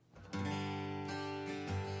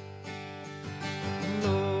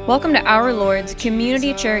Welcome to Our Lord's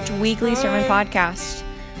Community Church Weekly Sermon Podcast.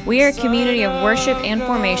 We are a community of worship and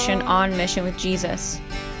formation on mission with Jesus.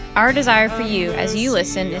 Our desire for you as you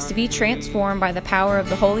listen is to be transformed by the power of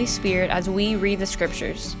the Holy Spirit as we read the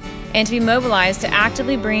Scriptures, and to be mobilized to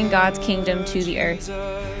actively bring God's kingdom to the earth.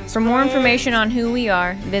 For more information on who we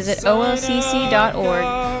are, visit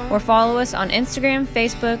olcc.org or follow us on Instagram,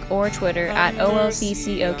 Facebook, or Twitter at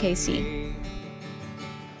OLCCOKC.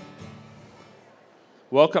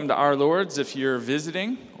 Welcome to Our Lord's. If you're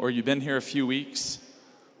visiting or you've been here a few weeks,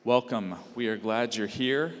 welcome. We are glad you're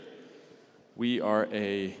here. We are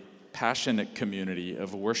a passionate community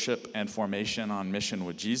of worship and formation on mission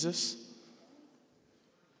with Jesus.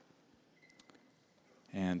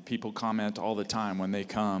 And people comment all the time when they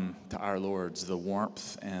come to Our Lord's, the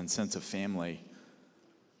warmth and sense of family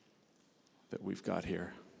that we've got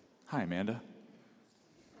here. Hi, Amanda.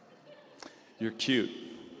 You're cute.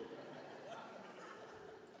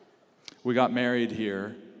 We got married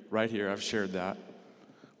here, right here. I've shared that.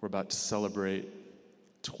 We're about to celebrate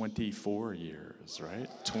 24 years, right?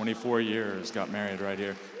 24 years, got married right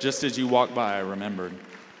here. Just as you walked by, I remembered.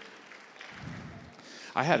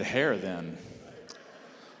 I had hair then.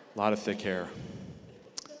 A lot of thick hair.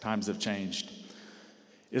 Times have changed.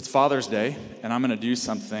 It's Father's Day, and I'm going to do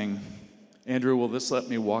something. Andrew, will this let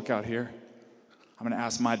me walk out here? I'm going to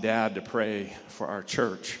ask my dad to pray for our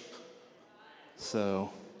church.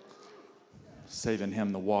 So, saving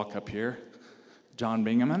him the walk up here. John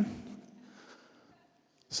Bingaman.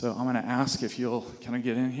 So I'm going to ask if can I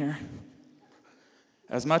get in here?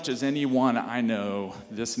 As much as anyone I know,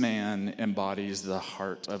 this man embodies the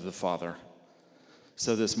heart of the Father.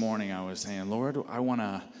 So this morning I was saying, Lord, I want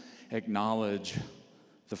to acknowledge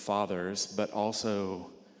the Father's, but also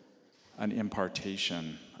an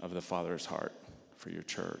impartation of the Father's heart for your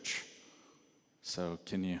church. So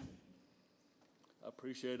can you? I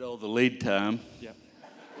appreciate all the lead time. Yep.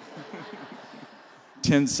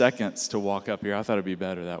 10 seconds to walk up here. I thought it'd be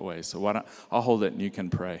better that way. So I'll hold it and you can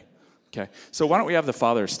pray. Okay. So why don't we have the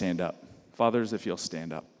fathers stand up? Fathers, if you'll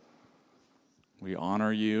stand up. We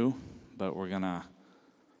honor you, but we're going to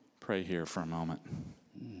pray here for a moment.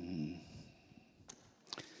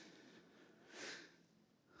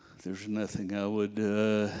 There's nothing I would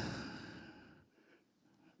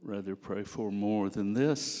rather pray for more than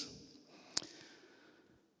this.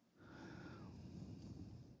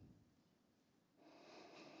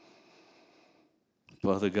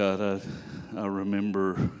 Father God, I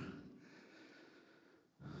remember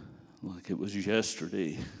like it was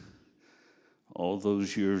yesterday, all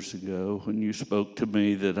those years ago, when you spoke to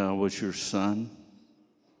me that I was your son,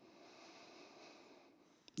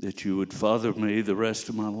 that you would father me the rest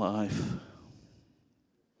of my life.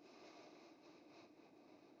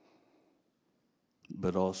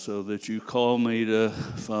 But also that you call me to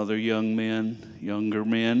father young men, younger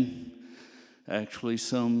men, actually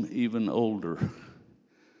some even older.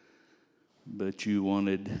 But you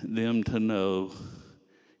wanted them to know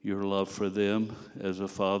your love for them as a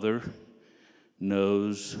father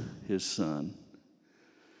knows his son.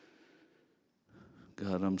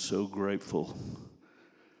 God, I'm so grateful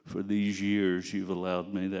for these years you've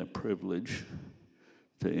allowed me that privilege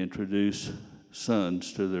to introduce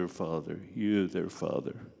sons to their father, you, their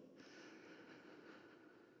father.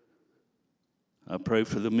 I pray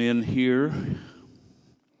for the men here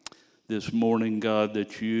this morning, God,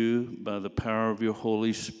 that you, by the power of your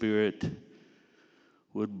Holy Spirit,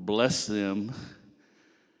 would bless them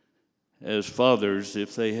as fathers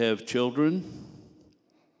if they have children.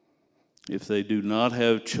 If they do not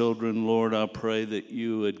have children, Lord, I pray that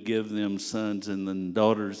you would give them sons and then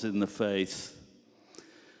daughters in the faith,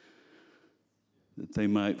 that they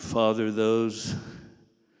might father those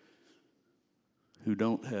who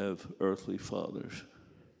don't have earthly fathers.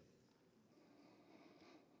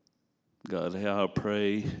 God, how I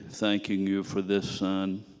pray, thanking you for this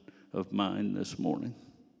son of mine this morning.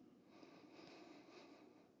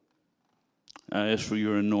 I ask for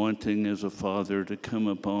your anointing as a father to come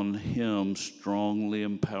upon him strongly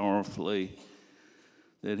and powerfully,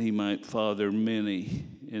 that he might father many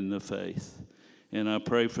in the faith. And I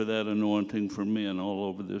pray for that anointing for men all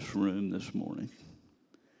over this room this morning.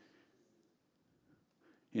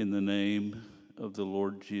 In the name of the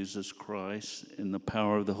Lord Jesus Christ, in the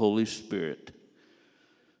power of the Holy Spirit.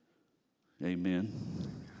 Amen.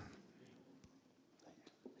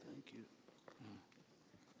 Thank you.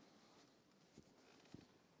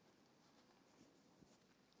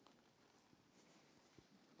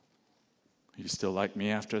 You still like me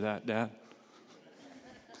after that, Dad?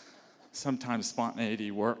 Sometimes spontaneity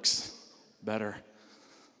works better.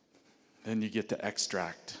 Then you get to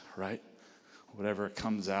extract, right? whatever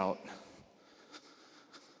comes out.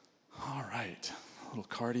 All right, a little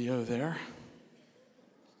cardio there.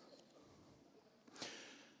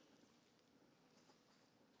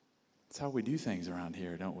 That's how we do things around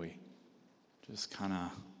here, don't we? Just kind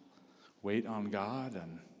of wait on God,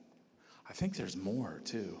 and I think there's more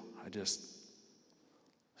too.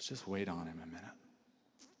 Let's just wait on him a minute.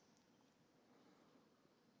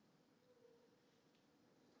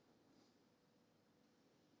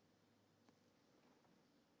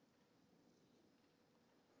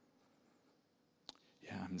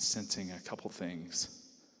 Yeah, I'm sensing a couple things.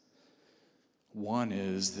 One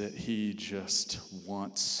is that he just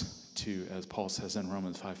wants to, as Paul says in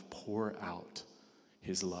Romans 5, pour out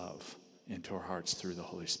his love into our hearts through the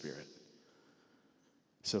Holy Spirit.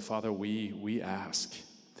 So, Father, we ask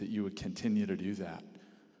that you would continue to do that.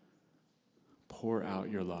 Pour out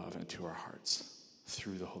your love into our hearts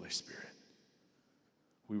through the Holy Spirit.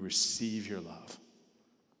 We receive your love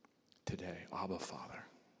today, Abba, Father.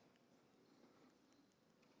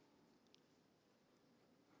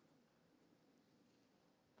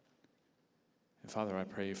 And Father, I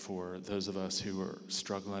pray for those of us who are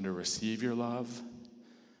struggling to receive your love,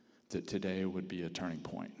 that today would be a turning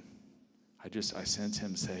point. I sense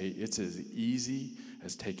him say, it's as easy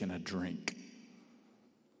as taking a drink.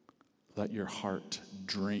 Let your heart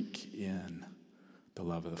drink in the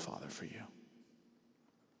love of the Father for you.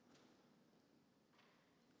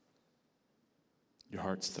 Your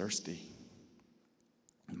heart's thirsty,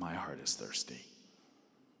 and my heart is thirsty.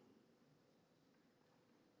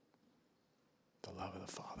 The love of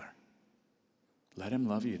the Father. Let him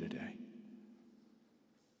love you today.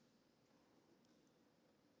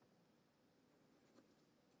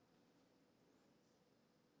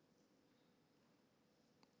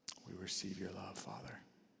 We receive your love, Father.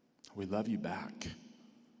 We love you back.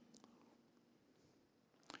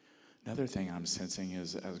 Another thing I'm sensing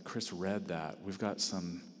is, as Chris read that, we've got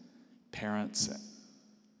some parents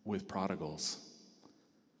with prodigals.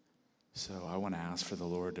 So I want to ask for the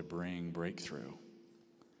Lord to bring breakthrough.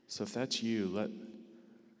 So if that's you, why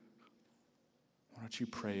don't you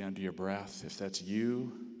pray under your breath? If that's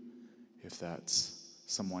you, if that's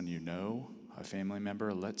someone you know, a family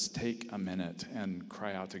member, let's take a minute and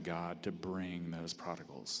cry out to God to bring those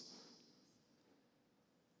prodigals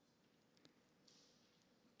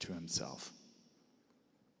to himself.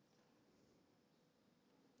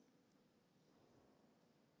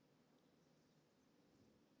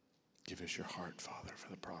 Give us your heart, Father, for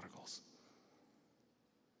the prodigals.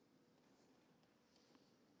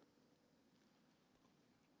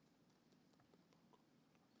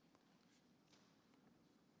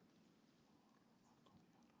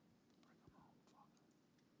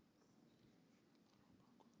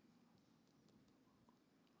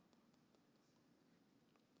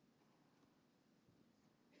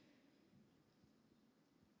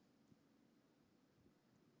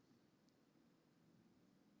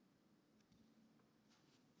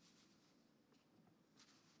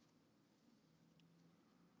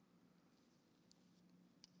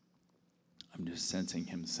 I'm just sensing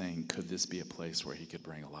him saying, could this be a place where he could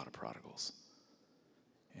bring a lot of prodigals?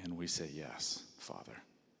 And we say, yes, Father.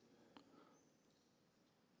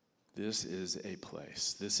 This is a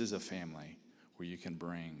place, this is a family where you can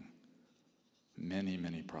bring many,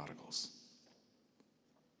 many prodigals.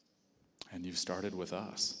 And you've started with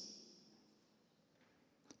us.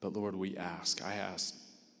 But Lord, I ask,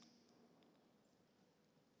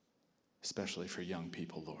 especially for young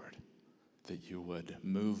people, Lord, that you would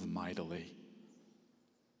move mightily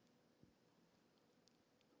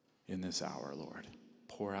in this hour, Lord.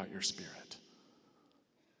 Pour out your Spirit.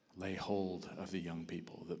 Lay hold of the young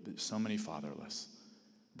people, so many fatherless.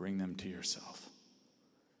 Bring them to yourself.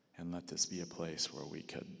 And let this be a place where we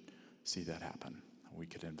could see that happen. We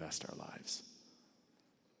could invest our lives.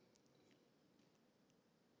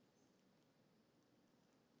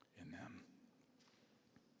 In them.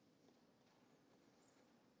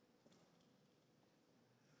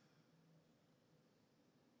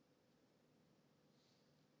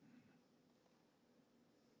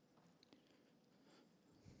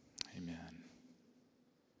 Amen.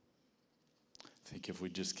 I think if we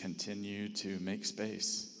just continue to make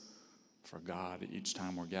space for God each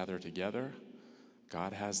time we're gathered together,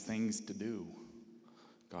 God has things to do.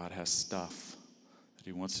 God has stuff that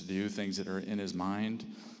he wants to do, things that are in his mind,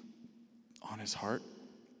 on his heart.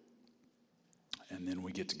 And then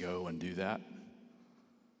we get to go and do that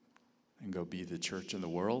and go be the church in the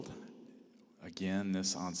world. Again,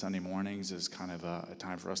 this on Sunday mornings is kind of a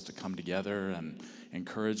time for us to come together and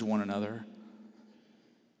encourage one another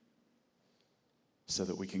so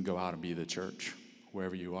that we can go out and be the church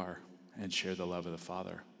wherever you are. and share the love of the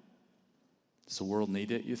Father. Does the world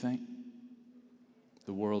need it, you think?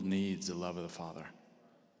 The world needs the love of the Father.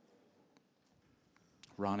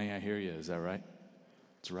 Ronnie, I hear you. Is that right?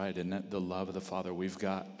 It's right, isn't it? The love of the Father. We've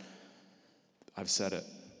got, I've said it,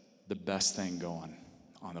 the best thing going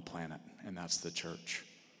on the planet, and that's the church.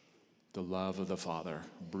 The love of the Father,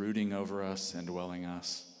 brooding over us and dwelling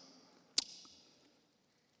us.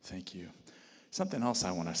 Thank you. Something else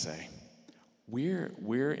I want to say.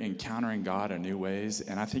 We're encountering God in new ways,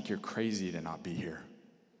 and I think you're crazy to not be here.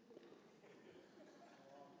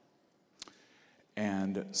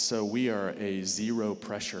 And so we are a zero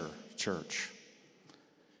pressure church.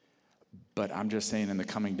 But I'm just saying in the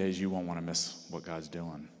coming days, you won't want to miss what God's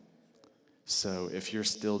doing. So if you're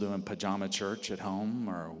still doing pajama church at home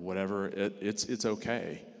or whatever, it's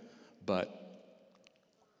okay.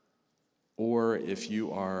 Or if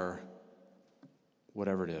you are,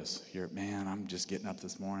 whatever it is, you're, man, I'm just getting up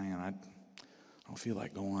this morning and I don't feel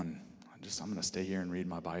like going. I'm going to stay here and read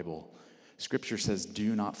my Bible. Scripture says,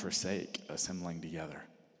 do not forsake assembling together.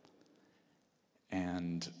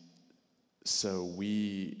 And so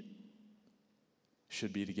we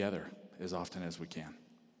should be together as often as we can.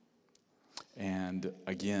 And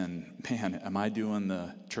again, man, am I doing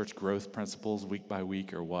the church growth principles week by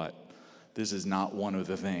week or what? This is not one of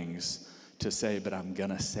the things to say, but I'm going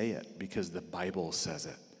to say it because the Bible says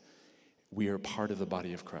it. We are part of the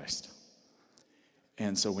body of Christ.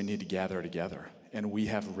 And so we need to gather together. And we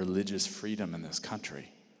have religious freedom in this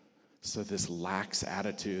country. So this lax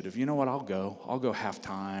attitude of, you know what, I'll go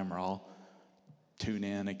half-time, or I'll tune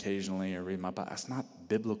in occasionally or read my Bible. That's not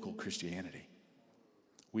biblical Christianity.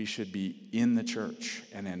 We should be in the church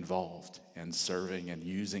and involved and serving and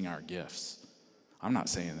using our gifts. I'm not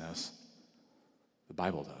saying this. The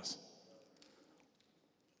Bible does.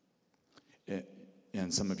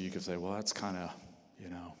 And some of you could say, well, that's kind of,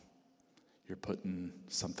 you're putting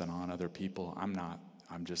something on other people. I'm not.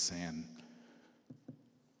 I'm just saying,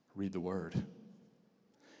 read the Word.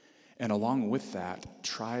 And along with that,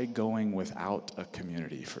 try going without a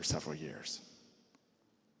community for several years.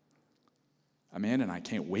 Amanda and I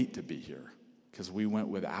can't wait to be here because we went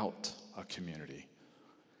without a community.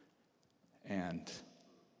 And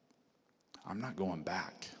I'm not going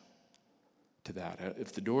back to that.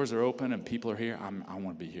 If the doors are open and people are here, I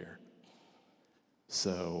want to be here.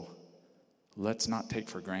 So let's not take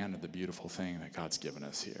for granted the beautiful thing that God's given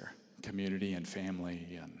us here. Community and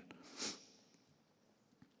family. And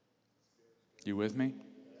you with me?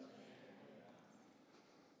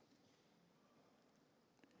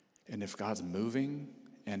 And if God's moving,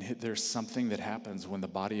 and there's something that happens when the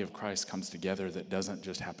body of Christ comes together that doesn't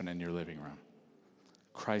just happen in your living room.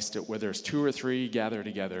 Christ, where there's 2 or 3 gather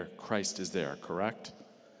together, Christ is there, correct?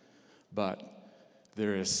 But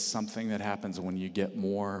there is something that happens when you get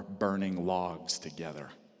more burning logs together,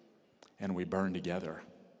 and we burn together.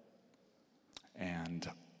 And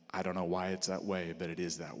I don't know why it's that way, but it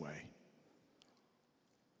is that way.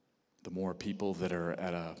 The more people that are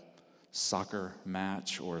at a soccer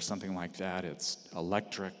match or something like that, it's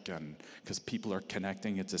electric, and because people are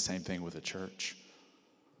connecting, it's the same thing with the church.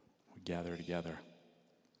 We gather together.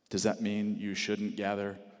 Does that mean you shouldn't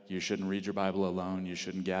gather? You shouldn't read your Bible alone? You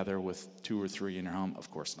shouldn't gather with 2 or 3 in your home?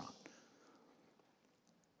 Of course not.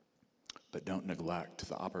 But don't neglect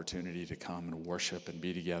the opportunity to come and worship and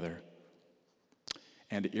be together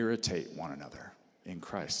and irritate one another in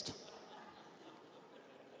Christ.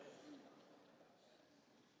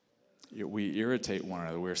 We irritate one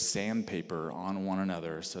another. We're sandpaper on one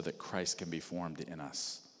another so that Christ can be formed in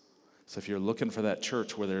us. So if you're looking for that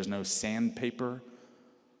church where there's no sandpaper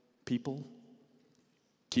people,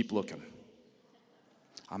 keep looking.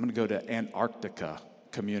 I'm going to go to Antarctica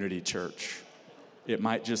Community Church. It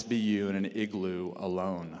might just be you in an igloo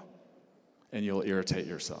alone, and you'll irritate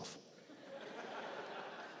yourself.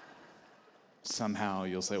 Somehow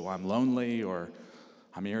you'll say, well, I'm lonely or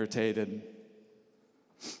I'm irritated.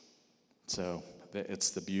 So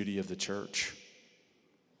it's the beauty of the church.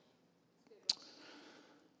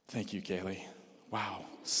 Thank you, Kaylee. Wow.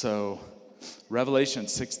 So Revelation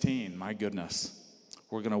 16, my goodness.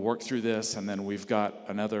 We're going to work through this, and then we've got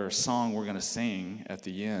another song we're going to sing at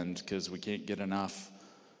the end because we can't get enough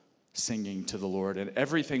singing to the Lord. And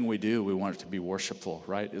everything we do, we want it to be worshipful,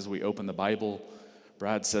 right? As we open the Bible,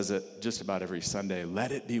 Brad says it just about every Sunday,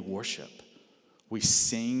 let it be worship. We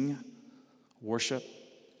sing worship.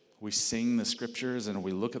 We sing the scriptures and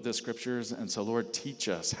we look at the scriptures. And so, Lord, teach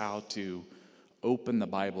us how to open the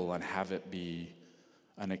Bible and have it be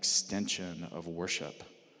an extension of worship,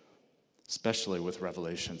 especially with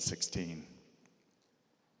Revelation 16.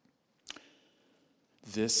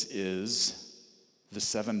 This is the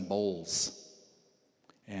 7 bowls.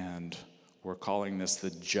 And we're calling this the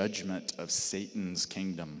judgment of Satan's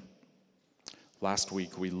kingdom. Last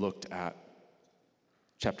week we looked at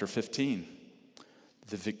chapter 15,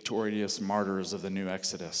 the victorious martyrs of the new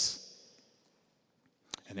Exodus.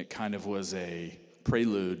 And it kind of was a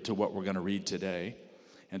prelude to what we're going to read today.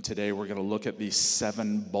 And today we're going to look at these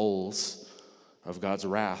 7 bowls of God's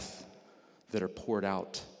wrath that are poured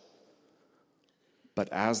out.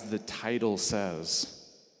 But as the title says,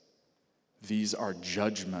 these are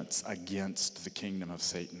judgments against the kingdom of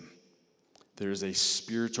Satan. There's a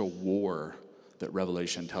spiritual war that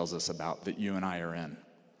Revelation tells us about that you and I are in.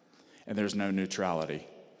 And there's no neutrality.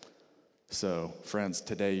 So, friends,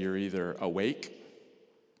 today you're either awake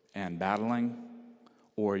and battling,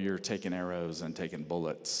 or you're taking arrows and taking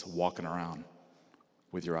bullets, walking around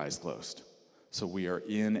with your eyes closed. So we are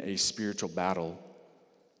in a spiritual battle,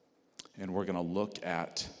 and we're going to look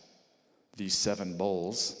at these 7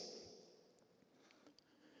 bowls.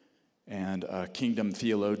 And a kingdom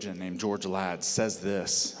theologian named George Ladd says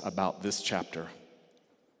this about this chapter.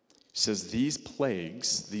 He says, these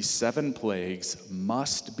plagues, these 7 plagues,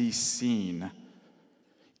 must be seen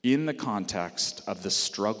in the context of the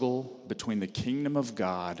struggle between the kingdom of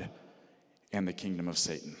God and the kingdom of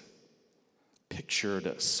Satan,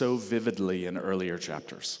 pictured so vividly in earlier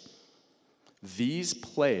chapters. These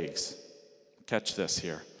plagues, catch this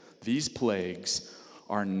here, these plagues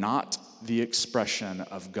are not the expression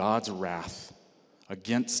of God's wrath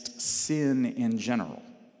against sin in general,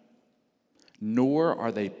 nor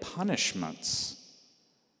are they punishments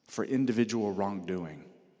for individual wrongdoing.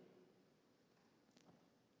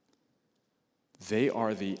 They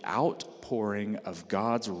are the outpouring of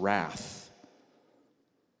God's wrath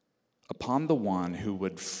upon the one who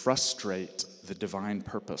would frustrate the divine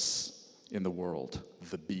purpose in the world,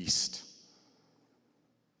 the beast,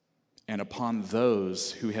 and upon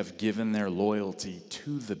those who have given their loyalty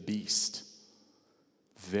to the beast.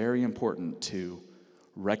 Very important to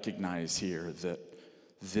recognize here that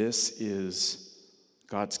this is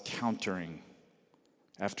God's countering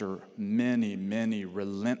after many, many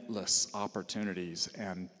relentless opportunities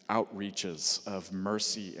and outreaches of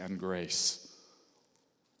mercy and grace.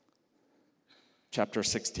 Chapter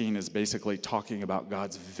 16 is basically talking about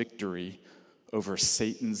God's victory over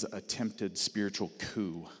Satan's attempted spiritual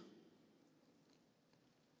coup.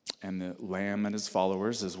 And the Lamb and his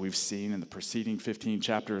followers, as we've seen in the preceding 15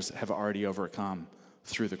 chapters, have already overcome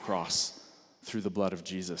through the cross, through the blood of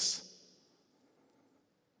Jesus.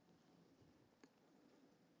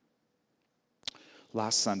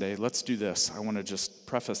 Last Sunday, let's do this. I want to just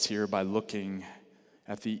preface here by looking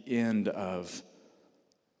at the end of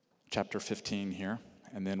chapter 15 here,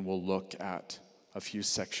 and then we'll look at a few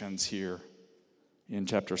sections here in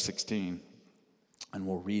chapter 16, and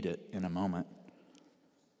we'll read it in a moment.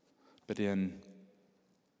 But in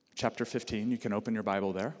chapter 15, you can open your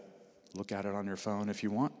Bible there. Look at it on your phone if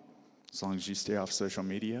you want, as long as you stay off social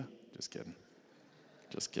media. Just kidding.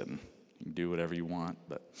 Just kidding. You can do whatever you want,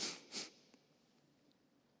 but...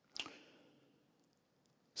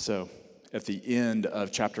 So, at the end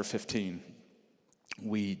of chapter 15,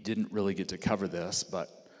 we didn't really get to cover this,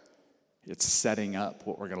 but it's setting up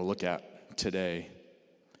what we're going to look at today.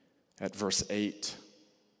 At verse 8,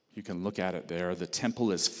 you can look at it there. The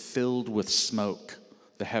temple is filled with smoke,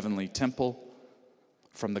 the heavenly temple,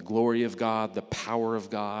 from the glory of God, the power of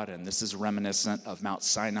God, and this is reminiscent of Mount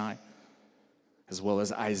Sinai, as well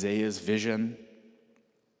as Isaiah's vision.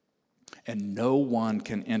 And no one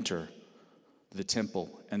can enter the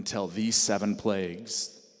temple until these 7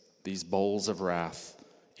 plagues, these bowls of wrath,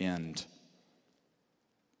 end.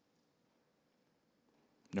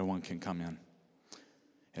 No one can come in.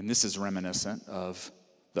 And this is reminiscent of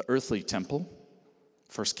the earthly temple.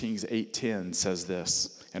 1 Kings 8:10 says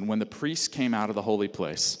this, and when the priests came out of the holy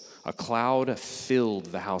place, a cloud filled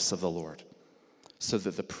the house of the Lord, so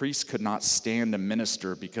that the priests could not stand to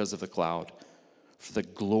minister because of the cloud, for the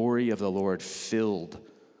glory of the Lord filled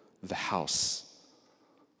the house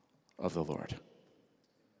of the Lord.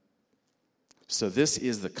 So this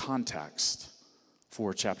is the context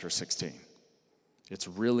for chapter 16. It's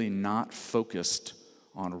really not focused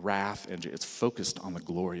on wrath, and it's focused on the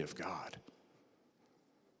glory of God.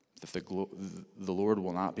 That the Lord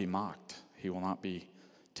will not be mocked. He will not be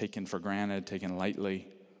taken for granted, taken lightly.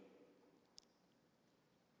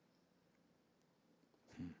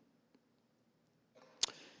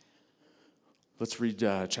 Let's read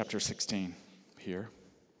chapter 16 here.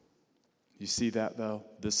 You see that, though?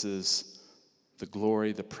 This is the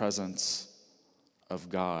glory, the presence of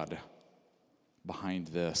God behind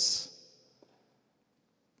this.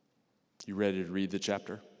 You ready to read the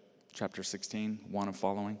chapter? chapter 16, 1 and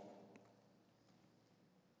following.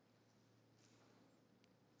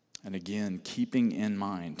 And again, keeping in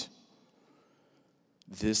mind,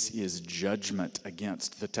 this is judgment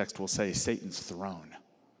against, the text will say, Satan's throne.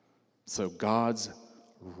 So God's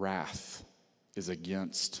wrath is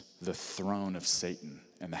against the throne of Satan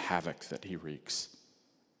and the havoc that he wreaks.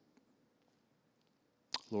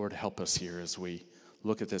 Lord, help us here as we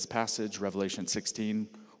look at this passage, Revelation 16,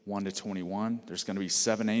 1 to 21. There's going to be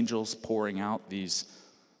 7 angels pouring out these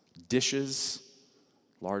dishes,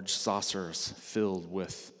 large saucers filled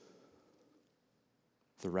with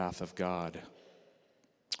the wrath of God.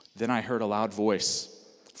 Then I heard a loud voice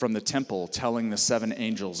from the temple telling the 7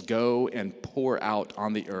 angels, go and pour out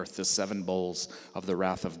on the earth the 7 bowls of the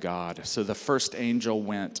wrath of God. So the first angel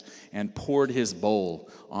went and poured his bowl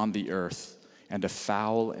on the earth, and a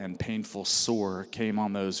foul and painful sore came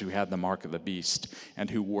on those who had the mark of the beast and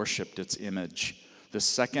who worshipped its image. The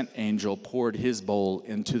second angel poured his bowl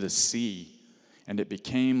into the sea, and it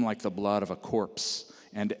became like the blood of a corpse,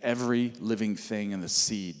 and every living thing in the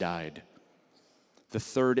sea died. The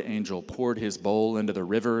third angel poured his bowl into the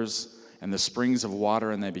rivers and the springs of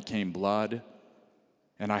water, and they became blood.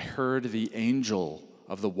 And I heard the angel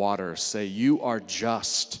of the water say, you are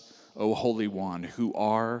just, O Holy One, who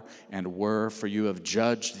are and were, for you have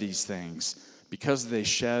judged these things, because they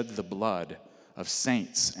shed the blood of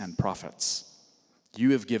saints and prophets.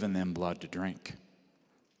 You have given them blood to drink.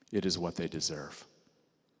 It is what they deserve.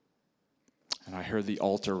 And I heard the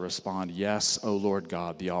altar respond, yes, O Lord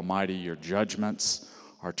God, the Almighty, your judgments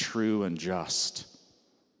are true and just.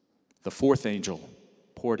 The fourth angel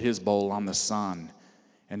poured his bowl on the sun,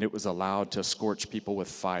 and it was allowed to scorch people with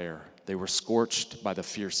fire. They were scorched by the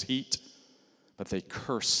fierce heat, but they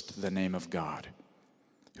cursed the name of God,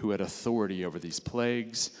 who had authority over these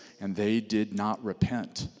plagues, and they did not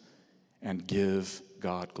repent and give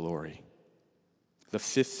God glory. The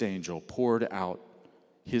fifth angel poured out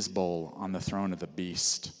his bowl on the throne of the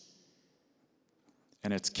beast,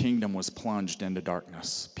 and its kingdom was plunged into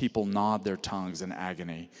darkness. People gnawed their tongues in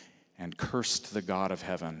agony and cursed the God of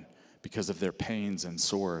heaven because of their pains and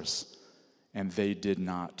sores, and they did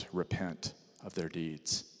not repent of their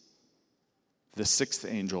deeds. The sixth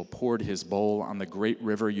angel poured his bowl on the great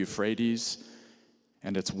river Euphrates,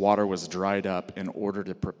 and its water was dried up in order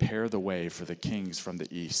to prepare the way for the kings from the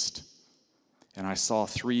east. And I saw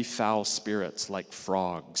 3 foul spirits like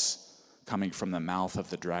frogs coming from the mouth of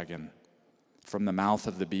the dragon, from the mouth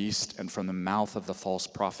of the beast, and from the mouth of the false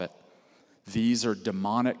prophet. These are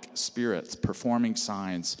demonic spirits performing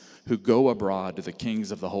signs who go abroad to the kings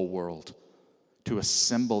of the whole world to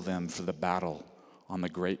assemble them for the battle on the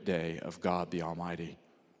great day of God the Almighty.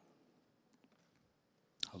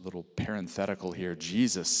 A little parenthetical here.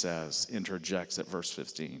 Jesus says, interjects at verse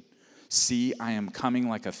 15, see, I am coming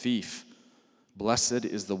like a thief. Blessed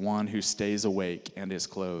is the one who stays awake and is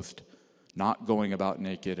clothed, not going about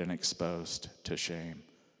naked and exposed to shame.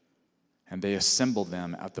 And they assembled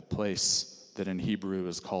them at the place that in Hebrew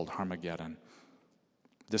is called Armageddon.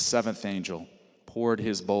 The seventh angel poured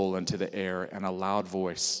his bowl into the air, and a loud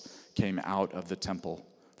voice came out of the temple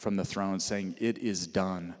from the throne saying, it is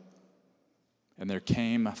done. And there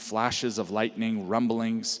came flashes of lightning,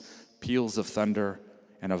 rumblings, peals of thunder,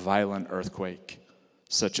 and a violent earthquake,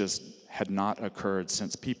 such as had not occurred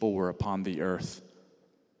since people were upon the earth.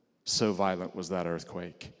 So violent was that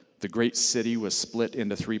earthquake. The great city was split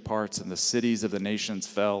into 3 parts, and the cities of the nations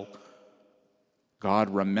fell. God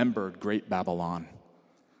remembered great Babylon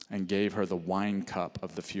and gave her the wine cup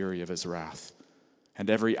of the fury of his wrath. And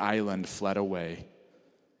every island fled away,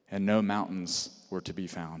 and no mountains were to be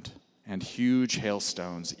found. And huge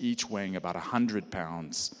hailstones, each weighing about 100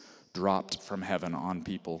 pounds, dropped from heaven on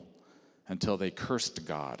people until they cursed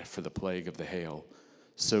God for the plague of the hail.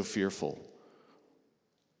 So fearful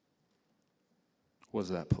was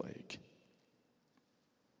that plague.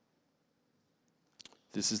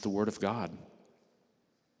 This is the word of God.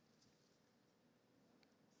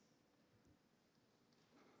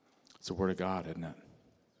 It's the word of God, isn't it?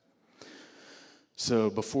 So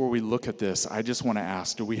before we look at this, I just want to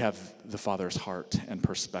ask, do we have the Father's heart and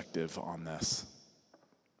perspective on this?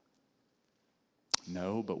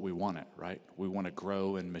 No, but we want it, right? We want to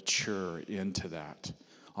grow and mature into that.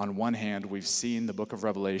 On one hand, we've seen the book of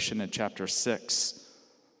Revelation in chapter 6,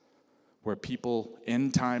 where people,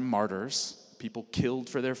 end-time martyrs, people killed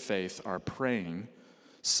for their faith, are praying,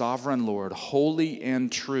 Sovereign Lord, holy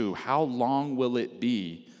and true, how long will it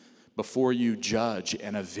be before you judge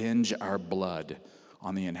and avenge our blood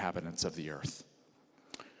on the inhabitants of the earth?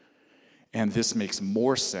 And this makes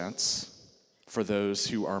more sense for those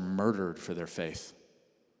who are murdered for their faith.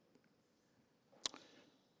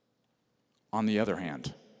 On the other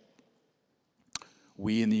hand,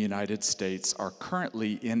 we in the United States are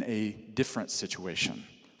currently in a different situation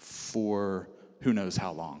for who knows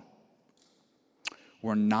how long.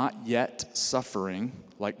 We're not yet suffering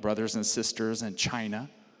like brothers and sisters in China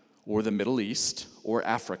or the Middle East or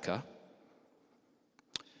Africa.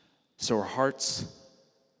 So our hearts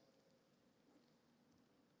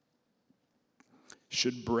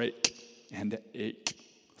should break and ache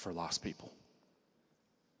for lost people.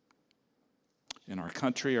 In our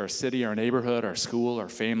country, our city, our neighborhood, our school, our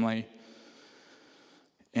family.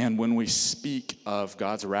 And when we speak of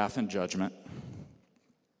God's wrath and judgment,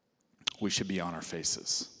 we should be on our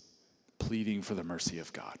faces, pleading for the mercy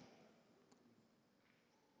of God.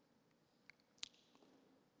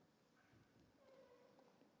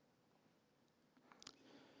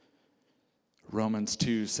 Romans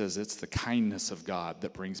 2 says it's the kindness of God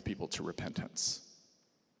that brings people to repentance.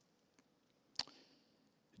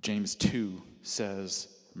 James 2 says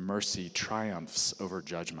mercy triumphs over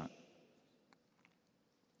judgment.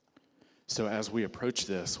 So as we approach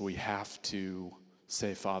this, we have to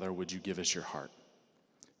say, Father, would you give us your heart?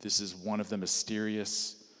 This is one of the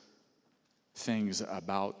mysterious things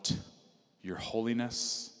about your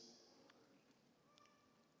holiness.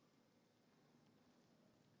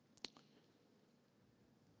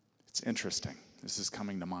 It's interesting. This is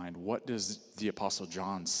coming to mind. What does the Apostle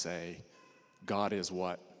John say? God is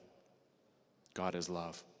what? God is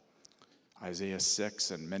love. Isaiah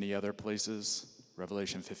 6 and many other places,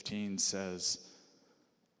 Revelation 15 says,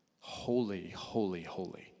 holy, holy,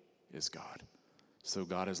 holy is God. So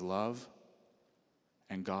God is love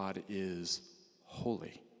and God is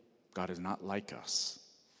holy. God is not like us.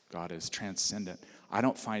 God is transcendent. I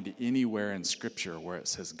don't find anywhere in Scripture where it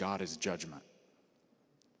says God is judgment.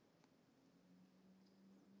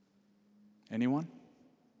 Anyone?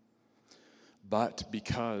 But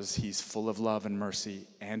because he's full of love and mercy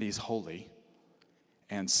and he's holy,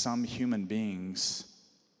 and some human beings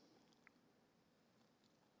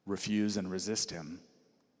refuse and resist him,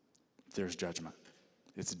 there's judgment.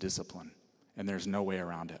 It's discipline, and there's no way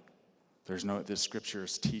around it. The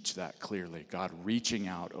scriptures teach that clearly. God reaching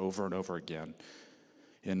out over and over again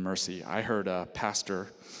in mercy. I heard a pastor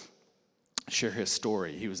share his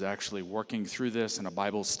story. He was actually working through this in a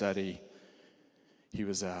Bible study. He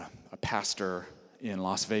was a pastor in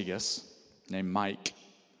Las Vegas named Mike,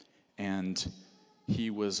 and he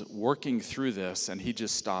was working through this, and he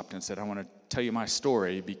just stopped and said, I want to tell you my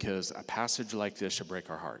story because a passage like this should break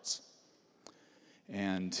our hearts.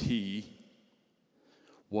 And he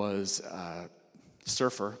was a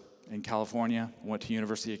surfer in California, went to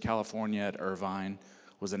University of California at Irvine,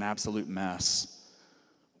 was an absolute mess,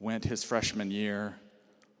 went his freshman year,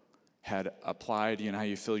 had applied, you know how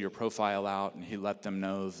you fill your profile out, and he let them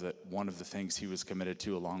know that one of the things he was committed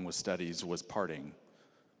to along with studies was partying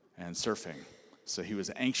and surfing. So he was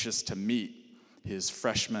anxious to meet his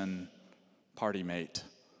freshman party mate.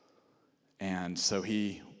 And so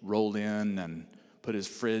he rolled in and put his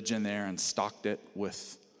fridge in there and stocked it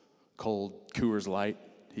with cold Coors Light,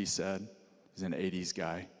 he said. He's an 80s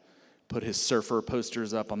guy. Put his surfer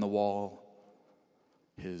posters up on the wall,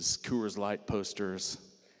 his Coors Light posters,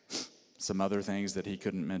 some other things that he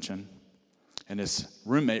couldn't mention. And his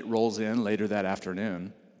roommate rolls in later that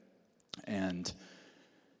afternoon and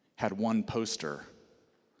had one poster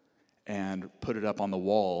and put it up on the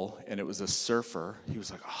wall, and it was a surfer. He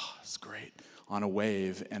was like, oh, it's great, on a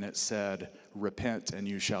wave, and it said, repent and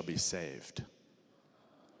you shall be saved.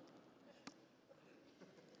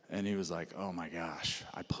 And he was like, oh my gosh,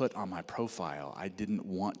 I put on my profile, I didn't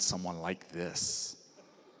want someone like this.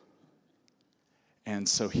 And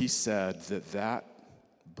so he said that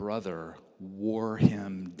brother wore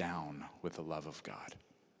him down with the love of God.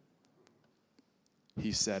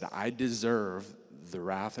 He said, I deserve the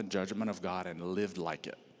wrath and judgment of God and lived like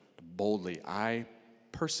it. Boldly, I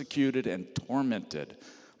persecuted and tormented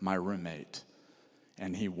my roommate,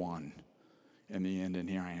 and he won in the end. And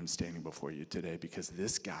here I am standing before you today because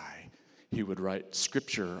this guy, he would write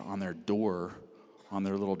scripture on their door, on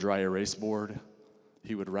their little dry erase board.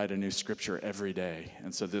 He would write a new scripture every day.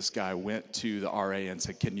 And so this guy went to the RA and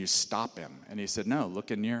said, can you stop him? And he said, no, look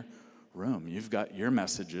in your room. You've got your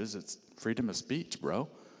messages. It's freedom of speech, bro.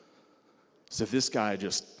 So this guy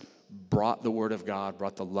just brought the word of God,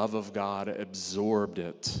 brought the love of God, absorbed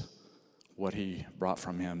it, what he brought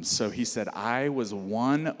from him. So he said, I was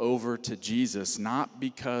won over to Jesus, not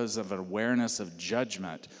because of an awareness of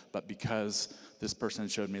judgment, but because this person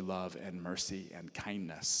showed me love and mercy and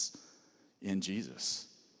kindness in Jesus.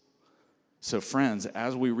 So friends,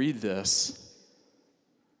 as we read this,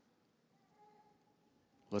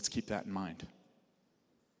 let's keep that in mind.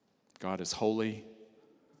 God is holy,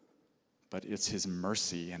 but it's his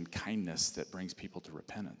mercy and kindness that brings people to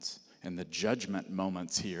repentance. And the judgment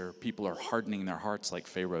moments here, people are hardening their hearts like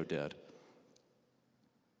Pharaoh did.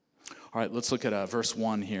 All right, let's look at verse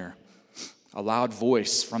 1 here. A loud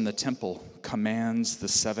voice from the temple commands the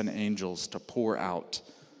 7 angels to pour out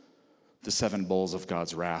the 7 bowls of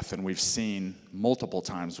God's wrath. And we've seen multiple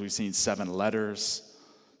times, we've seen 7 letters,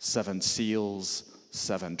 7 seals,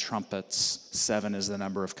 7 trumpets. 7 is the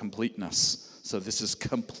number of completeness. So this is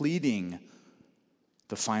completing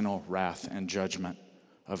the final wrath and judgment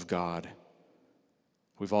of God.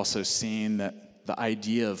 We've also seen that the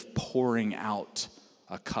idea of pouring out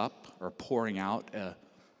a cup or pouring out a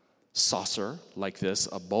saucer like this,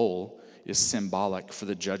 a bowl, is symbolic for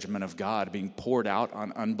the judgment of God being poured out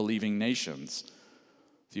on unbelieving nations.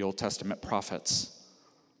 The Old Testament prophets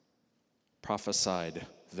prophesied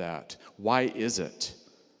that. Why is it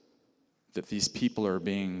that these people are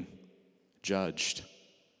being judged?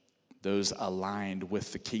 Those aligned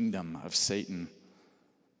with the kingdom of Satan.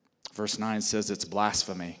 Verse 9 says it's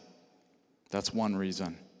blasphemy. That's one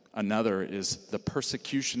reason. Another is the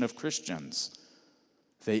persecution of Christians.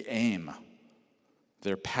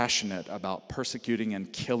 They're passionate about persecuting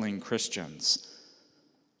and killing Christians.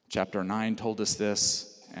 Chapter 9 told us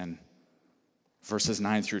this, and verses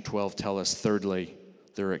 9 through 12 tell us, thirdly,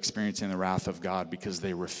 they're experiencing the wrath of God because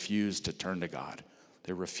they refuse to turn to God.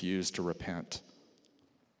 They refuse to repent.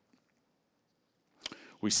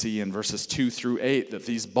 We see in verses 2 through 8 that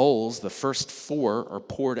these bowls, the first 4, are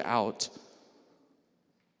poured out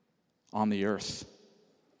on the earth,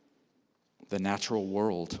 the natural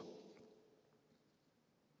world.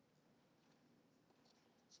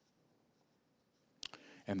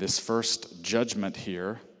 And this first judgment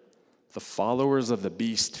here, the followers of the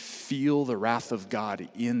beast feel the wrath of God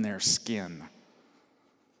in their skin.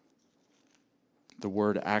 The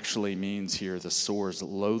word actually means here the sores,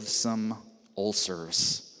 loathsome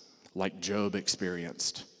ulcers, like Job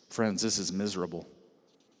experienced. Friends, this is miserable.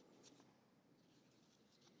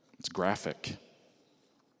 It's graphic.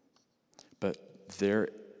 But there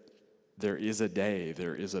is a day,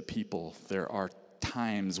 there is a people, there are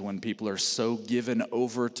times when people are so given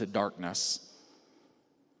over to darkness,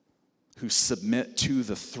 who submit to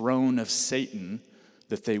the throne of Satan,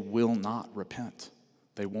 that they will not repent.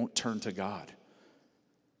 They won't turn to God.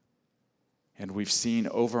 And we've seen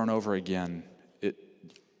over and over again,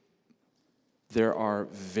 there are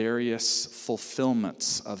various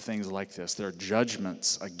fulfillments of things like this. There are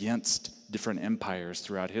judgments against different empires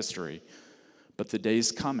throughout history. But the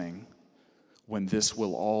day's coming when this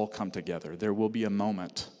will all come together. There will be a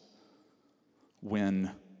moment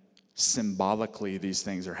when symbolically these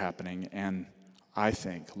things are happening, and I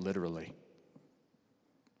think literally.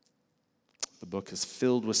 The book is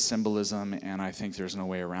filled with symbolism, and I think there's no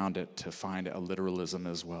way around it to find a literalism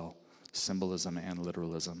as well. Symbolism and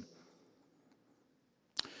literalism.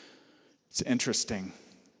 It's interesting.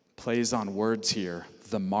 Plays on words here.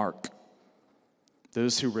 The mark.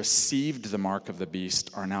 Those who received the mark of the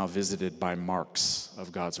beast are now visited by marks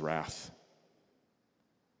of God's wrath.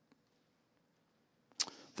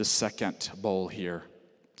 The second bowl here.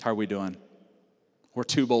 How are we doing? We're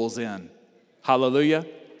 2 bowls in. Hallelujah.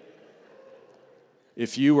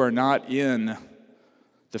 If you are not in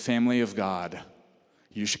the family of God,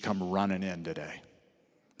 you should come running in today.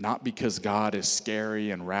 Not because God is scary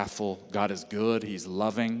and wrathful. God is good. He's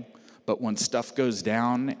loving. But when stuff goes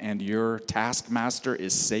down and your taskmaster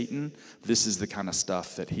is Satan, this is the kind of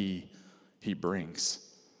stuff that he brings.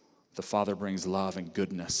 The Father brings love and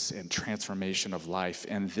goodness and transformation of life.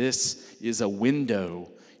 And this is a window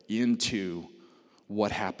into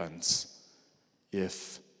what happens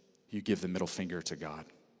if you give the middle finger to God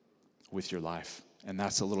with your life. And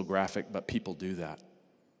that's a little graphic, but people do that.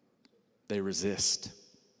 They resist.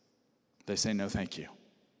 They say, no, thank you.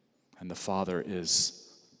 And the Father is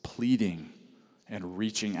pleading and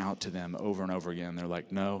reaching out to them over and over again. They're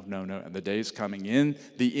like, no, no, no. And the day's coming in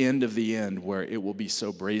the end of the end where it will be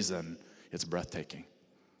so brazen, it's breathtaking.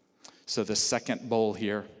 So the second bowl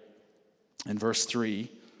here in verse 3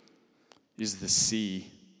 is the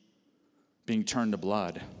sea being turned to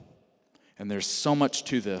blood. And there's so much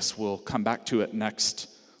to this. We'll come back to it next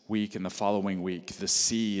week and the following week. The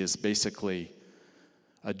sea is basically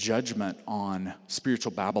a judgment on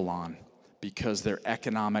spiritual Babylon because their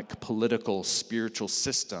economic, political, spiritual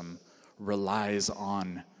system relies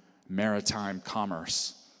on maritime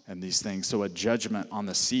commerce and these things. So a judgment on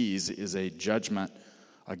the seas is a judgment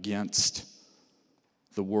against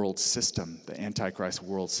the world system, the Antichrist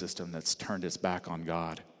world system that's turned its back on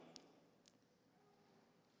God.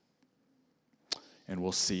 And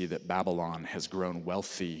we'll see that Babylon has grown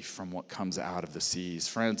wealthy from what comes out of the seas.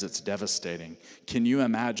 Friends, it's devastating. Can you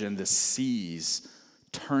imagine the seas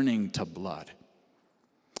turning to blood?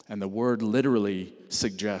 And the word literally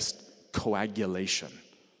suggests coagulation.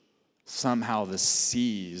 Somehow the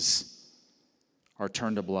seas are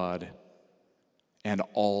turned to blood and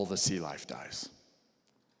all the sea life dies.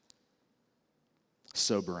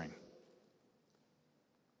 Sobering.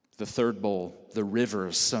 The third bowl, the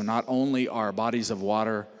rivers. So not only are bodies of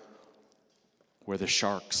water where the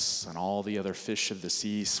sharks and all the other fish of the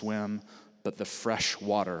sea swim, but the fresh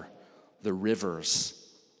water, the rivers.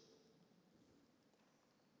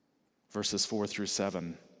 Verses 4 through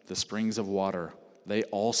 7, the springs of water, they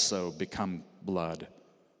also become blood.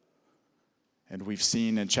 And we've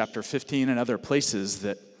seen in chapter 15 and other places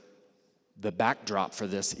that the backdrop for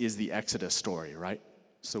this is the Exodus story, right?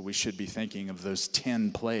 So we should be thinking of those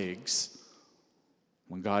 10 plagues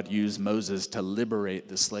when God used Moses to liberate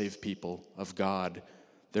the slave people of God.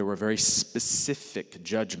 There were very specific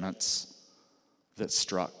judgments that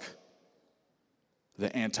struck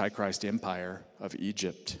the Antichrist empire of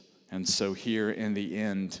Egypt. And so here in the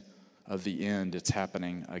end of the end, it's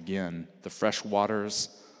happening again. The fresh water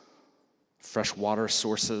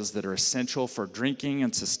sources that are essential for drinking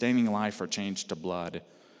and sustaining life are changed to blood.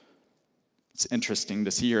 It's interesting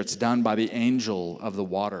to see here. It's done by the angel of the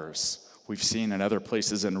waters. We've seen in other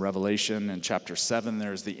places in Revelation, in chapter 7,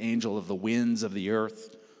 there's the angel of the winds of the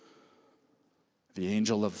earth, the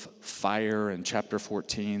angel of fire in chapter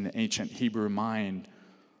 14. The ancient Hebrew mind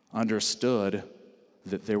understood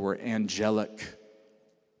that there were angelic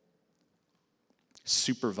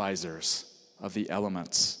supervisors of the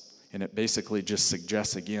elements. And it basically just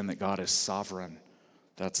suggests again that God is sovereign.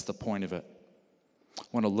 That's the point of it. I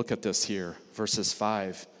want to look at this here, verses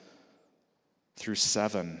 5 through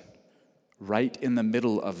 7. Right in the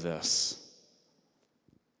middle of this,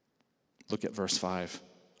 look at verse 5.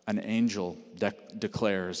 An angel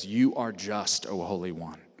declares, "You are just, O Holy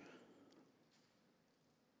One."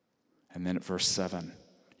 And then at verse 7,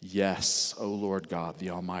 "Yes, O Lord God, the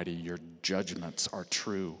Almighty, your judgments are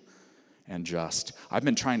true and just." I've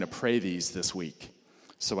been trying to pray these this week.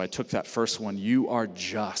 So I took that first one, "You are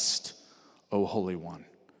just, O Holy One."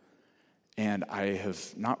 And I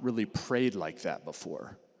have not really prayed like that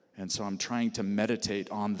before. And so I'm trying to meditate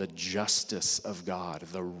on the justice of God,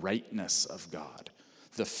 the rightness of God,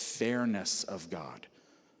 the fairness of God.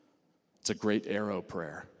 It's a great arrow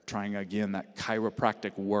prayer, trying again that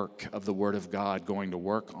chiropractic work of the Word of God going to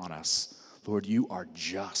work on us. Lord, you are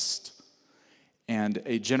just. And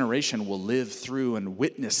a generation will live through and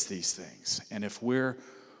witness these things. And if we're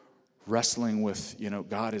wrestling with,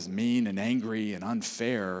 God is mean and angry and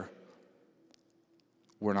unfair,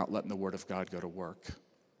 we're not letting the Word of God go to work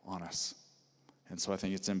on us. And so I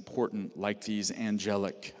think it's important, like these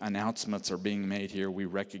angelic announcements are being made here, we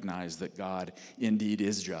recognize that God indeed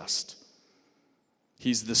is just.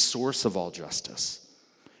 He's the source of all justice.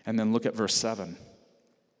 And then look at verse 7.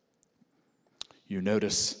 You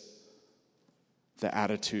notice the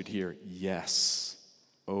attitude here, "Yes,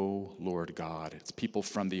 O Lord God." It's people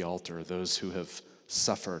from the altar, those who have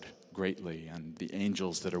suffered greatly, and the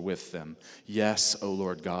angels that are with them. "Yes, O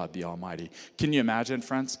Lord God, the Almighty." Can you imagine,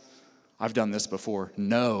 friends? I've done this before.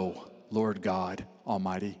 "No, Lord God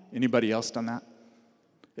Almighty." Anybody else done that?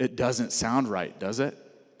 It doesn't sound right, does it?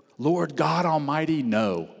 Lord God Almighty,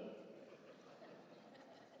 no.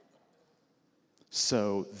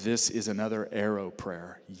 So this is another arrow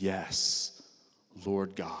prayer. Yes,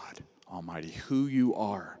 Lord God Almighty, who you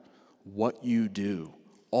are, what you do,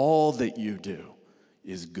 all that you do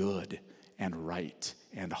is good and right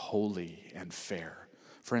and holy and fair.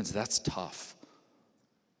 Friends, that's tough.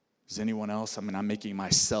 Is anyone else? I'm making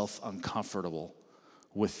myself uncomfortable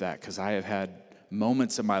with that because I have had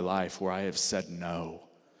moments in my life where I have said, "No,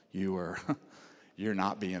 you're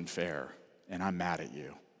not being fair, and I'm mad at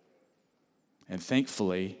you." And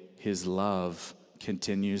thankfully, his love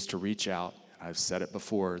continues to reach out. I've said it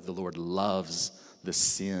before, the Lord loves the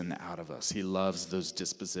sin out of us. He loves those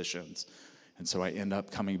dispositions. And so I end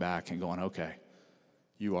up coming back and going, "Okay,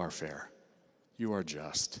 you are fair. You are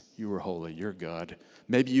just. You are holy. You're good.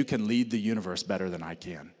 Maybe you can lead the universe better than I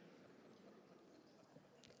can."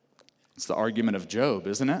 It's the argument of Job,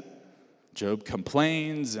 isn't it? Job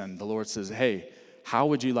complains, and the Lord says, "Hey, how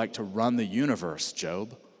would you like to run the universe,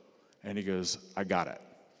 Job?" And he goes, "I got it.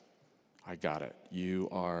 I got it. You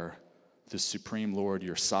are the supreme Lord.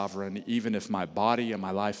 You're sovereign. Even if my body and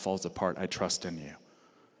my life falls apart, I trust in you."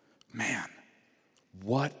 Man,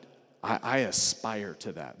 what I aspire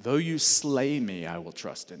to that. "Though you slay me, I will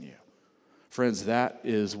trust in you." Friends, that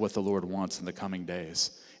is what the Lord wants in the coming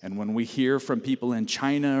days. And when we hear from people in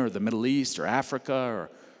China or the Middle East or Africa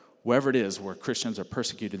or wherever it is where Christians are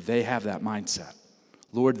persecuted, they have that mindset.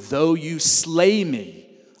 Lord, though you slay me,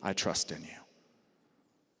 I trust in you.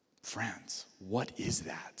 Friends, what is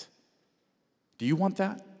that? Do you want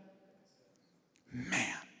that?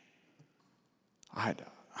 Man,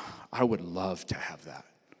 I would love to have that.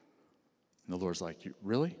 And the Lord's like,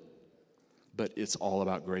 really? But it's all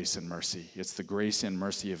about grace and mercy. It's the grace and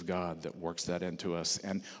mercy of God that works that into us.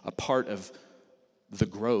 And a part of the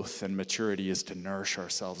growth and maturity is to nourish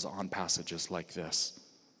ourselves on passages like this.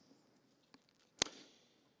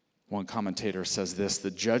 One commentator says this: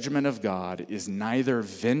 the judgment of God is neither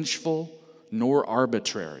vengeful nor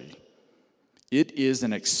arbitrary. It is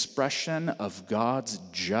an expression of God's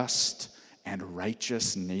just and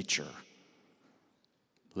righteous nature.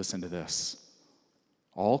 Listen to this.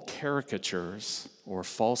 All caricatures or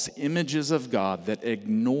false images of God that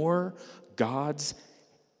ignore God's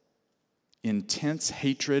intense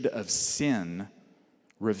hatred of sin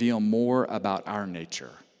reveal more about our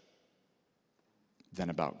nature than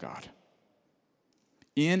about God.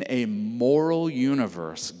 In a moral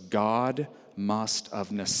universe, God must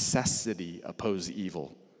of necessity oppose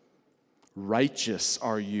evil. Righteous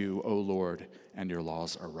are you, O Lord, and your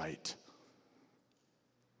laws are right.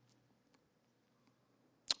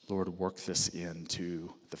 Lord, work this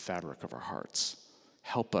into the fabric of our hearts.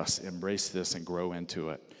 Help us embrace this and grow into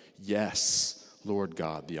it. Yes, Lord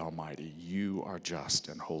God, the Almighty, you are just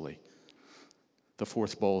and holy. The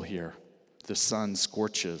fourth bowl here, the sun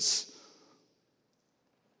scorches.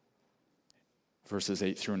 Verses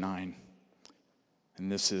 8 through 9.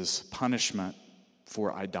 And this is punishment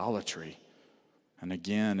for idolatry. And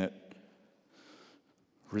again, it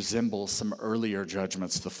resembles some earlier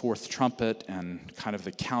judgments, the fourth trumpet and kind of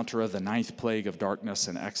the counter of the ninth plague of darkness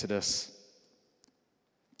in Exodus.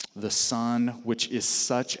 The sun, which is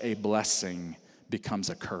such a blessing, becomes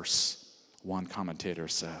a curse, one commentator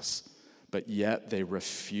says. But yet they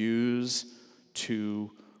refuse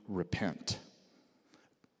to repent.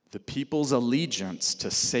 The people's allegiance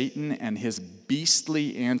to Satan and his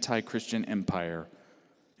beastly anti-Christian empire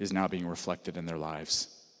is now being reflected in their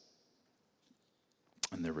lives.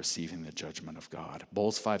 And they're receiving the judgment of God.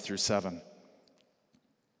 Bowls 5 through 7.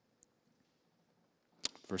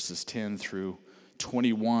 Verses 10 through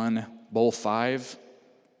 21. Bowl 5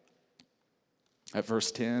 at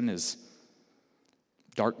verse 10 is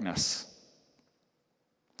darkness.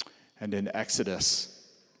 And in Exodus,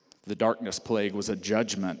 the darkness plague was a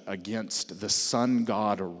judgment against the sun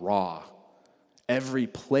god Ra. Every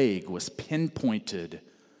plague was pinpointed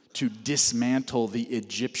to dismantle the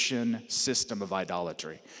Egyptian system of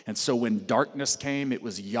idolatry. And so when darkness came, it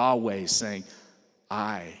was Yahweh saying,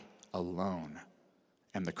 I alone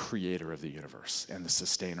am the creator of the universe and the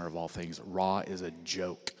sustainer of all things. Ra is a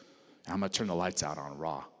joke. I'm going to turn the lights out on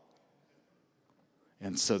Ra.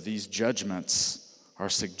 And so these judgments are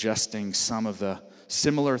suggesting some of the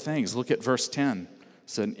similar things. Look at verse 10.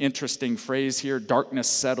 It's an interesting phrase here. Darkness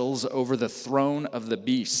settles over the throne of the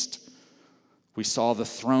beast. We saw the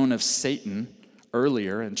throne of Satan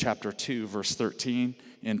earlier in chapter 2, verse 13,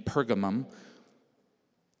 in Pergamum,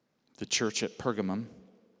 the church at Pergamum.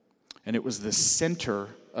 And it was the center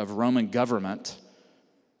of Roman government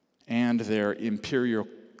and their imperial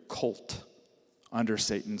cult under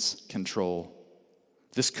Satan's control.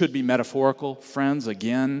 This could be metaphorical, friends.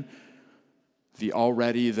 Again, the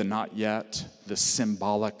already, the not yet, the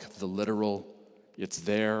symbolic, the literal, it's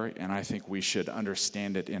there, and I think we should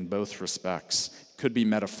understand it in both respects. It could be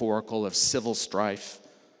metaphorical of civil strife,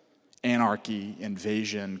 anarchy,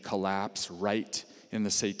 invasion, collapse, right in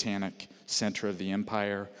the satanic center of the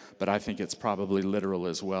empire, but I think it's probably literal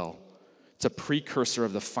as well. It's a precursor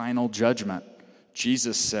of the final judgment.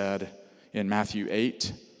 Jesus said in Matthew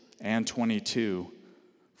 8 and 22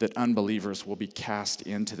 that unbelievers will be cast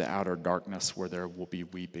into the outer darkness where there will be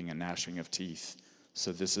weeping and gnashing of teeth.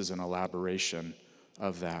 So this is an elaboration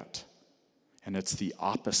of that. And it's the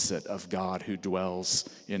opposite of God who dwells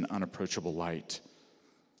in unapproachable light.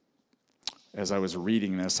 As I was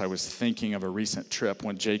reading this, I was thinking of a recent trip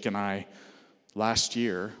when Jake and I last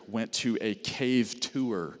year went to a cave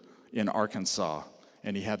tour in Arkansas,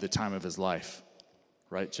 and he had the time of his life.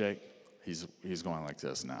 Right, Jake? He's going like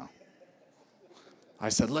this now. I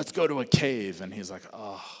said, let's go to a cave. And he's like,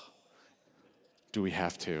 oh, do we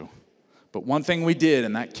have to? But one thing we did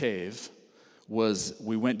in that cave was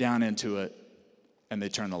we went down into it and they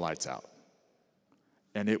turned the lights out.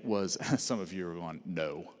 And it was, some of you are going,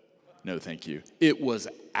 no, thank you. It was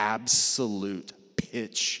absolute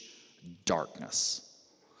pitch darkness.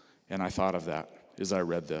 And I thought of that. as I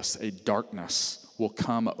read this. A darkness will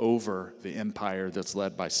come over the empire that's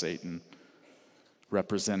led by Satan,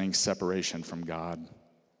 representing separation from God.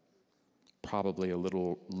 Probably a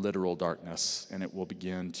little literal darkness, and it will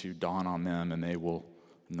begin to dawn on them, and they will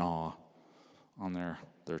gnaw on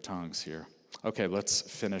their tongues here. Okay, let's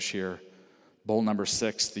finish here. Bowl number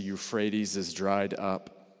 6, the Euphrates is dried up.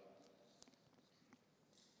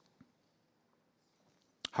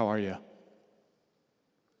 How are you?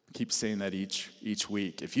 Keep saying that each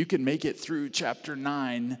week. If you can make it through chapter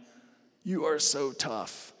 9, you are so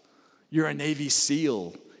tough. You're a Navy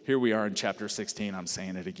SEAL. Here we are in chapter 16. I'm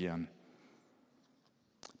saying it again.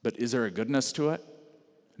 But is there a goodness to it?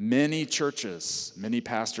 Many churches, many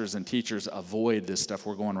pastors and teachers avoid this stuff.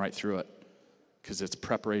 We're going right through it because it's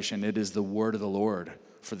preparation. It is the word of the Lord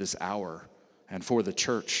for this hour and for the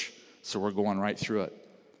church. So we're going right through it.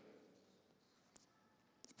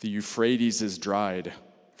 The Euphrates is dried,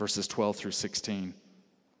 verses 12 through 16.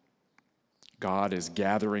 God is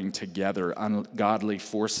gathering together ungodly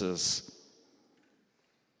forces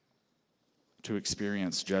to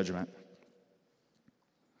experience judgment.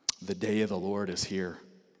 The day of the Lord is here.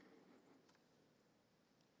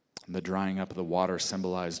 The drying up of the water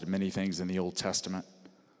symbolized many things in the Old Testament.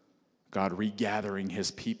 God regathering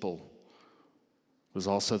his people was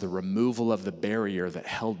also the removal of the barrier that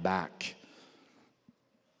held back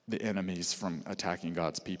the enemies from attacking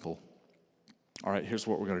God's people. All right, here's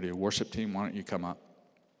what we're going to do. Worship team, why don't you come up?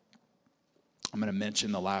 I'm going to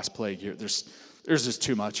mention the last plague here. There's just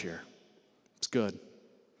too much here. It's good.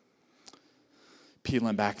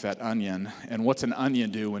 Peeling back that onion. And what's an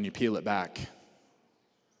onion do when you peel it back?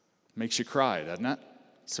 Makes you cry, doesn't it?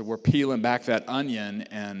 So we're peeling back that onion,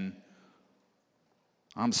 and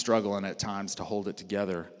I'm struggling at times to hold it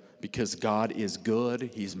together because God is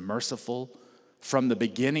good. He's merciful. From the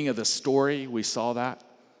beginning of the story, we saw that.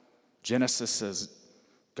 Genesis says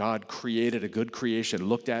God created a good creation,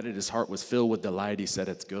 looked at it, his heart was filled with delight. He said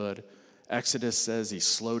it's good. Exodus says he's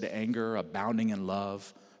slow to anger, abounding in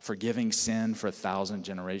love, forgiving sin for 1,000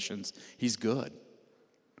 generations. He's good.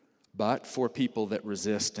 But for people that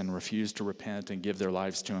resist and refuse to repent and give their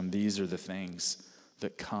lives to him, these are the things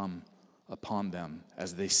that come upon them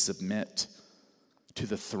as they submit to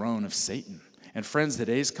the throne of Satan. And friends, the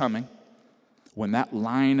day is coming when that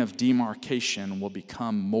line of demarcation will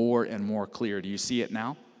become more and more clear. Do you see it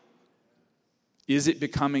now? Is it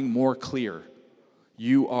becoming more clear?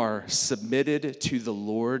 You are submitted to the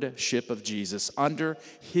lordship of Jesus under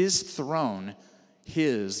his throne,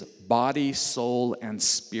 his body, soul, and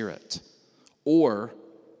spirit. Or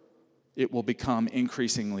it will become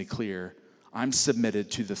increasingly clear, I'm submitted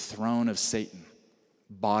to the throne of Satan,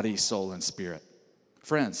 body, soul, and spirit.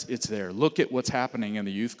 Friends, it's there. Look at what's happening in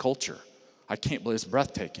the youth culture. I can't believe it's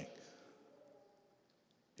breathtaking.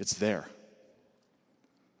 It's there.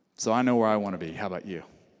 So I know where I want to be. How about you?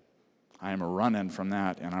 I am running from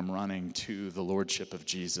that, and I'm running to the lordship of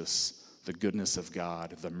Jesus, the goodness of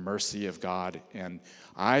God, the mercy of God. And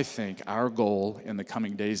I think our goal in the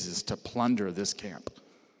coming days is to plunder this camp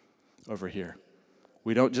over here.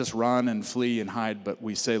 We don't just run and flee and hide, but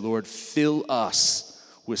we say, Lord, fill us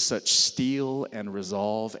with such steel and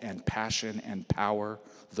resolve and passion and power.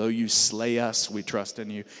 Though you slay us, we trust in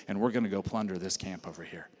you. And we're going to go plunder this camp over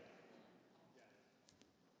here.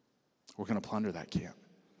 We're going to plunder that camp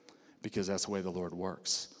because that's the way the Lord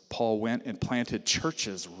works. Paul went and planted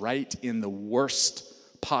churches right in the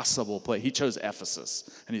worst possible place. He chose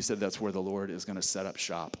Ephesus, and he said that's where the Lord is going to set up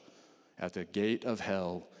shop, at the gate of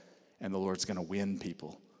hell, and the Lord's going to win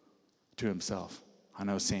people to himself. I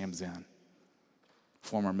know Sam Zen,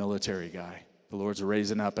 former military guy. The Lord's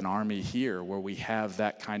raising up an army here where we have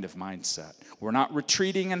that kind of mindset. We're not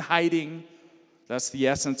retreating and hiding. That's the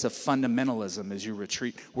essence of fundamentalism. As you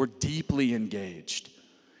retreat, we're deeply engaged.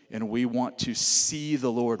 And we want to see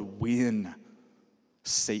the Lord win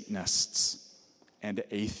Satanists and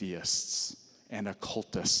atheists and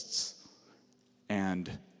occultists and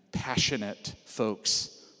passionate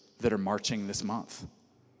folks that are marching this month.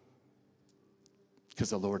 Because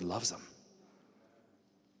the Lord loves them.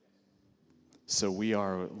 So we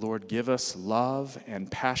are, Lord, give us love and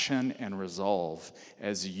passion and resolve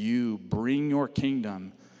as you bring your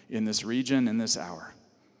kingdom in this region, in this hour.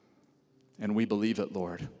 And we believe it,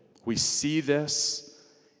 Lord. We see this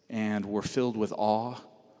and we're filled with awe.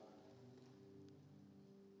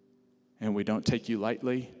 And we don't take you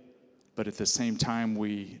lightly, but at the same time,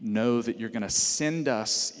 we know that you're going to send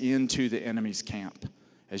us into the enemy's camp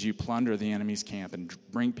as you plunder the enemy's camp and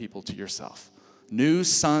bring people to yourself. New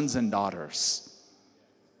sons and daughters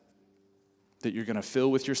that you're going to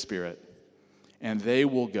fill with your spirit, and they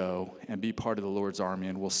will go and be part of the Lord's army,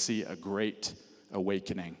 and we'll see a great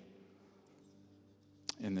awakening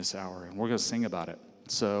in this hour. And we're going to sing about it.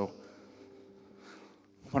 So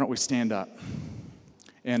why don't we stand up?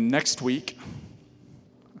 And next week,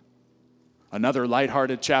 another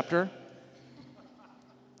lighthearted chapter.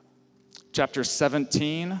 Chapter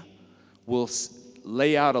 17 will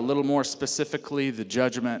lay out a little more specifically the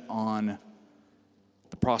judgment on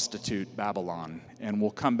the prostitute Babylon. And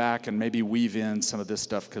we'll come back and maybe weave in some of this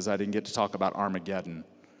stuff because I didn't get to talk about Armageddon.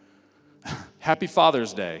 Happy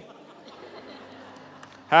Father's Day.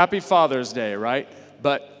 Happy Father's Day, right?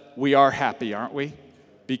 But we are happy, aren't we?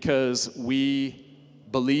 Because we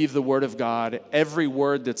believe the Word of God. Every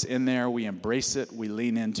word that's in there, we embrace it, we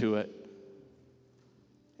lean into it.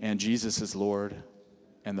 And Jesus is Lord,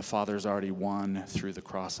 and the Father's already won through the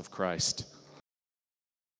cross of Christ.